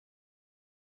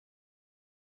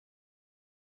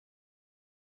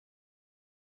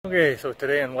Okay, so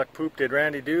today on What Poop Did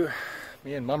Randy Do?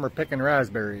 Me and Mum are picking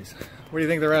raspberries. What do you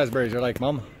think the raspberries are like,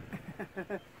 Mum?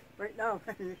 Right now,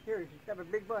 here, you have a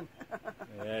big one.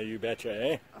 Yeah, you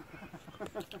betcha, eh?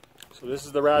 So this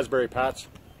is the raspberry patch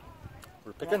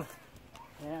we're picking.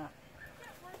 Yeah.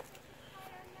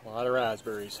 A lot of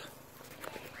raspberries.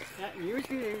 Yeah,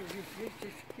 usually you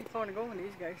just keep on going,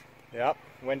 these guys. Yep.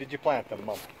 When did you plant them,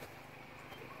 Mum?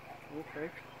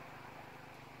 Okay.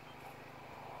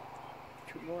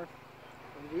 2 more of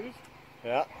these.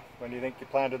 Yeah. When do you think you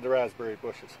planted the raspberry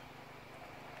bushes?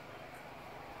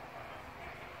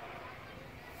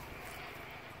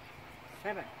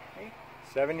 Seven, eh?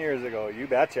 7 years ago, you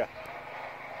betcha.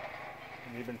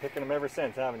 And you've been picking them ever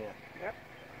since, haven't you? Yep.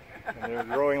 And they're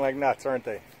growing like nuts, aren't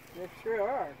they? They sure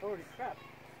are. Holy crap.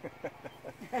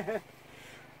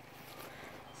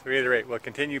 So either way, we'll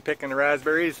continue picking the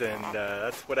raspberries, and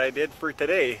that's what I did for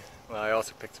today. Well, I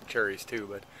also picked some cherries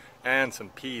too, and some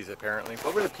peas apparently.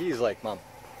 What were the peas like, Mum?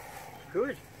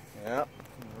 Good. Yeah,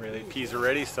 really, peas are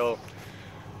ready, so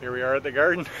here we are at the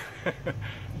garden,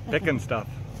 picking stuff.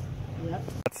 Yep.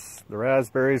 That's the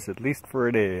raspberries, at least for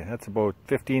a day. That's about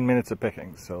 15 minutes of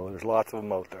picking, so there's lots of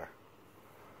them out there.